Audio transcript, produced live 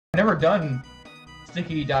I've never done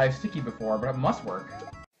sticky dive sticky before, but it must work.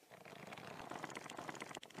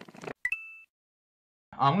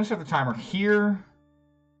 I'm gonna start the timer here,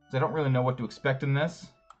 because I don't really know what to expect in this.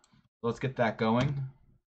 So let's get that going,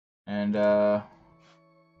 and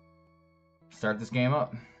start this game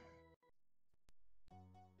up.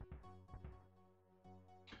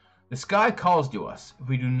 The sky calls to us. If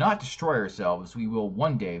we do not destroy ourselves, we will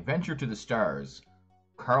one day venture to the stars.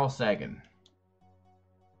 Carl Sagan.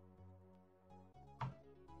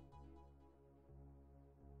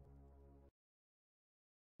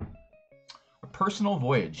 A personal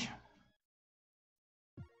voyage.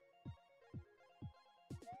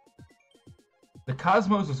 The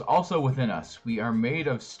cosmos is also within us. We are made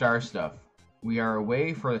of star stuff. We are a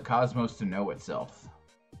way for the cosmos to know itself.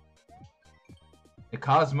 The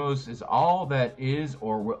cosmos is all that is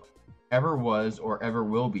or ever was or ever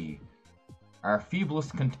will be. Our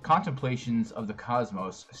feeblest contemplations of the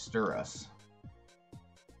cosmos stir us.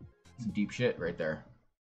 Some deep shit right there.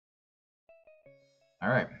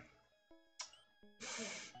 Alright.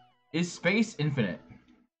 Is space infinite?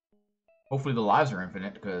 Hopefully the lives are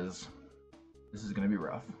infinite, because this is going to be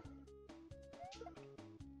rough.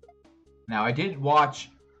 Now, I did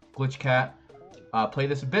watch GlitchCat play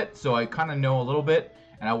this a bit, so I kind of know a little bit,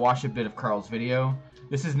 and I watched a bit of Carl's video.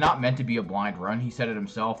 This is not meant to be a blind run. He said it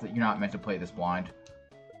himself that you're not meant to play this blind.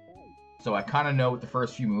 So I kind of know what the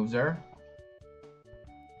first few moves are.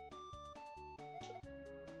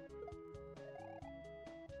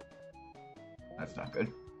 That's not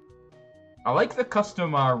good. I like the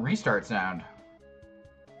custom restart sound.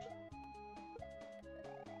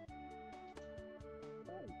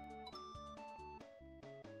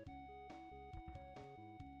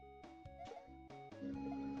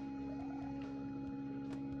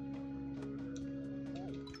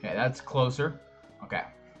 Okay, that's closer. Okay.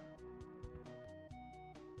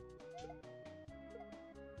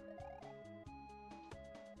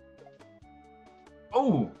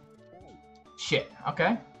 Oh! Shit.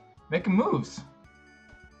 Okay. Making moves.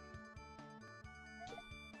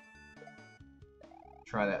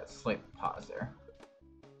 Try that slight pause there.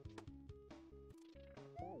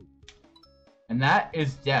 And that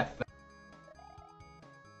is death.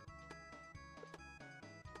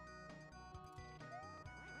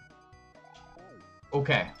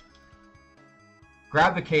 Okay.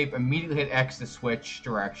 Grab the cape, immediately hit X to switch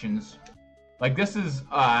directions. Like, this is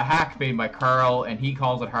a hack made by Carl, and he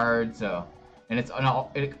calls it hard, so... And it's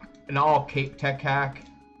an all cape tech hack.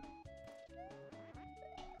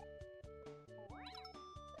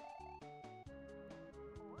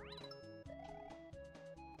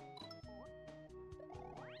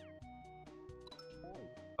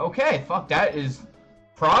 Okay, fuck, that is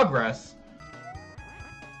progress.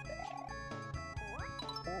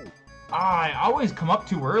 I always come up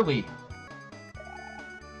too early.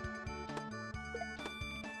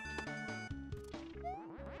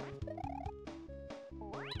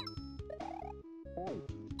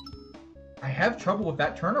 I have trouble with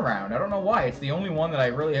that turnaround. I don't know why. It's the only one that I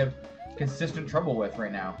really have consistent trouble with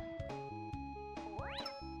right now.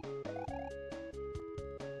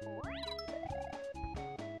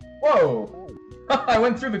 Whoa! I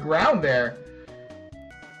went through the ground there.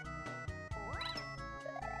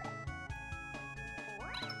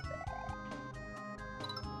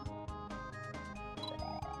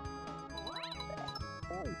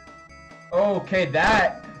 Okay,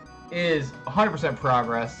 that is 100%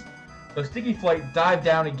 progress. So sticky flight, dive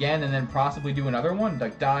down again, and then possibly do another one?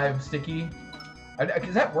 Like dive, sticky?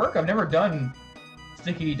 Does that work? I've never done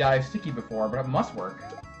sticky, dive, sticky before, but it must work.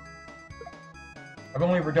 I've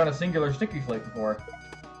only ever done a singular sticky flight before.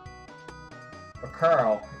 But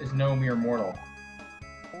Carl is no mere mortal.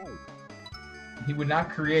 He would not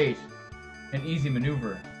create an easy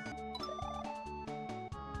maneuver.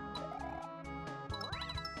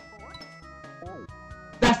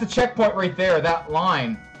 That's the checkpoint right there, that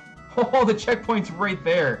line. Oh, the checkpoint's right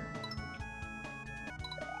there.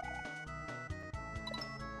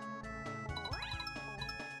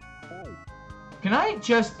 Can I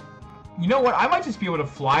just... You know what? I might just be able to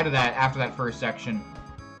fly to that after that first section.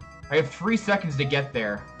 I have 3 seconds to get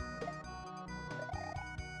there.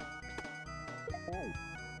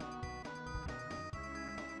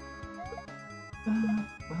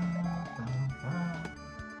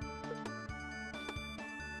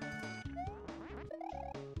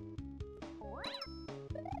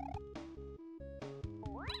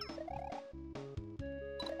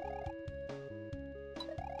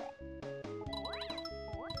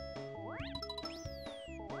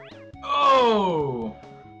 Oh!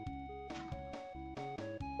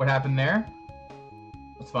 What happened there?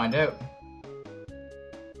 Let's find out.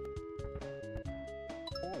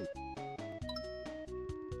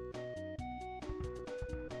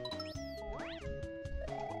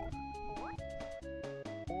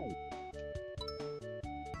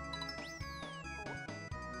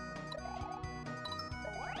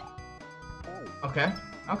 Okay.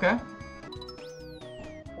 Okay.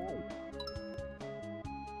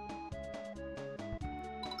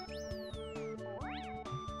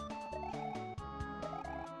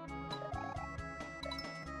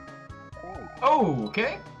 Oh,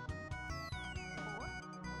 okay.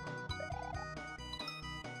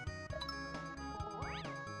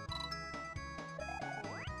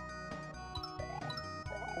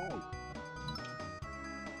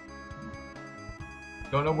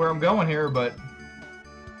 Don't know where I'm going here, but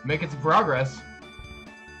making some progress.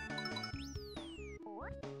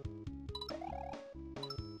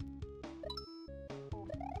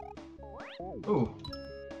 Ooh.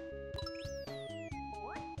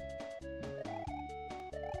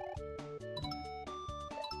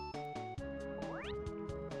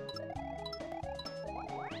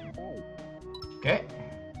 Okay.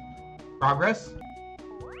 Progress.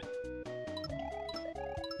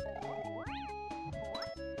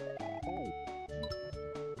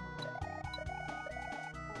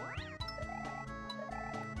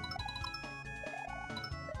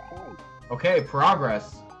 Okay,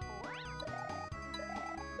 progress.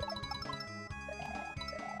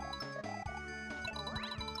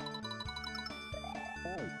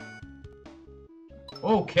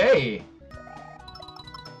 Okay.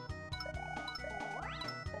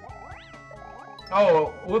 Oh,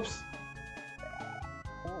 whoops.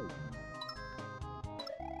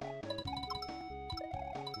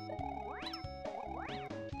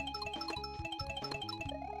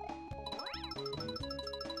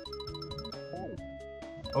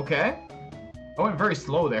 Okay. I went very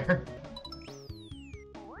slow there.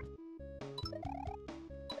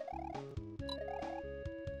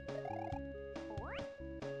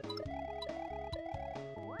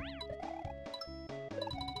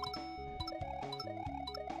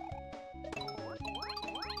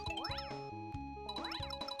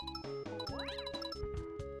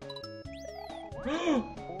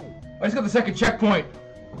 I just got the second checkpoint.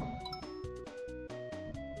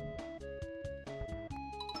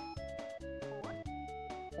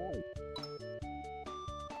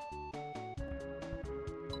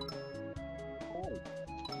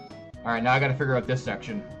 Alright, now I gotta figure out this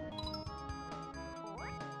section.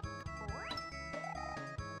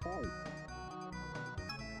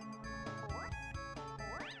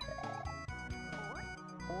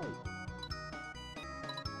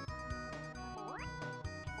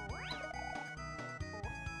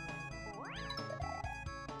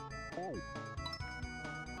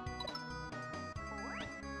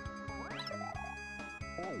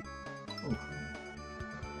 Oof.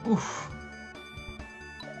 Oof.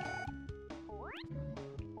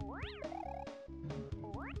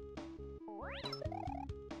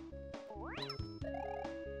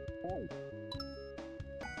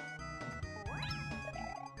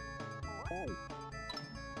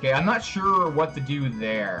 Okay, I'm not sure what to do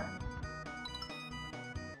there.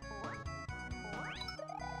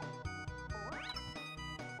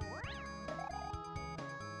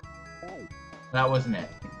 That wasn't it.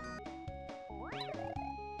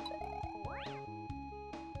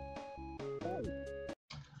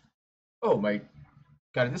 Oh, my...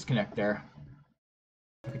 Got a disconnect there.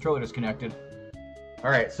 The controller disconnected.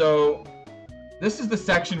 Alright, so... This is the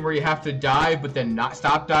section where you have to dive, but then not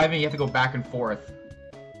stop diving. You have to go back and forth.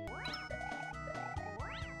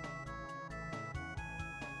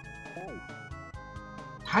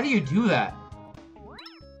 How do you do that?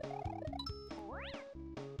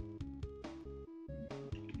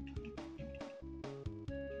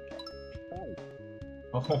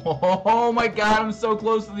 Oh my god, I'm so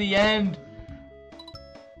close to the end!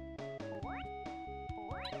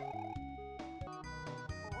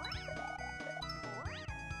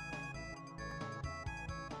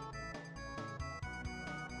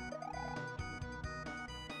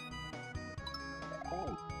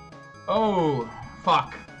 Oh,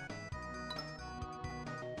 fuck.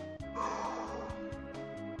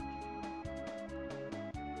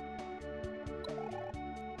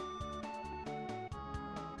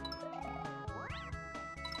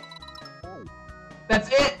 That's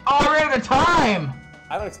it! Oh, I ran out of time!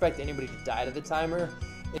 I don't expect anybody to die to the timer.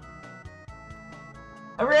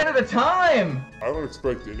 I ran out of time! I don't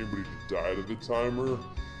expect anybody to die to the timer.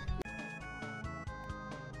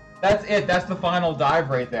 That's it, that's the final dive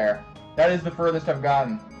right there. That is the furthest I've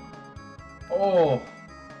gotten. Oh.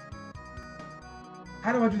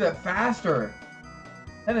 How do I do that faster?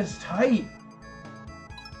 That is tight.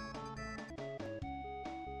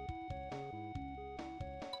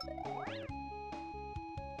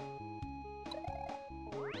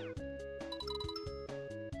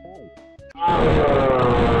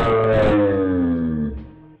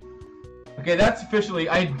 Okay, Okay, that's officially.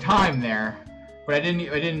 I had time there, but I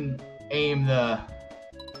didn't aim the.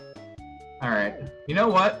 All right. You know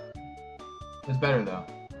what? It's better though.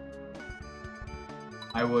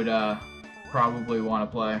 I would probably want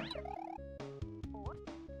to play.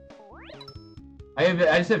 I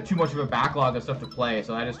just have too much of a backlog of stuff to play,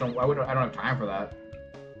 so I don't have time for that.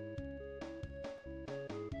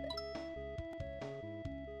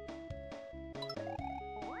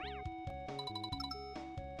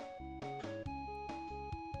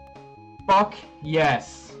 Fuck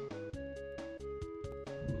yes.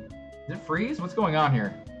 Did it freeze? What's going on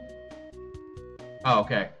here? Oh,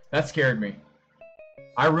 okay. That scared me.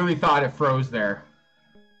 I really thought it froze there.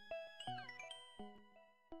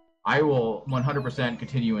 I will 100%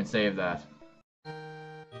 continue and save that.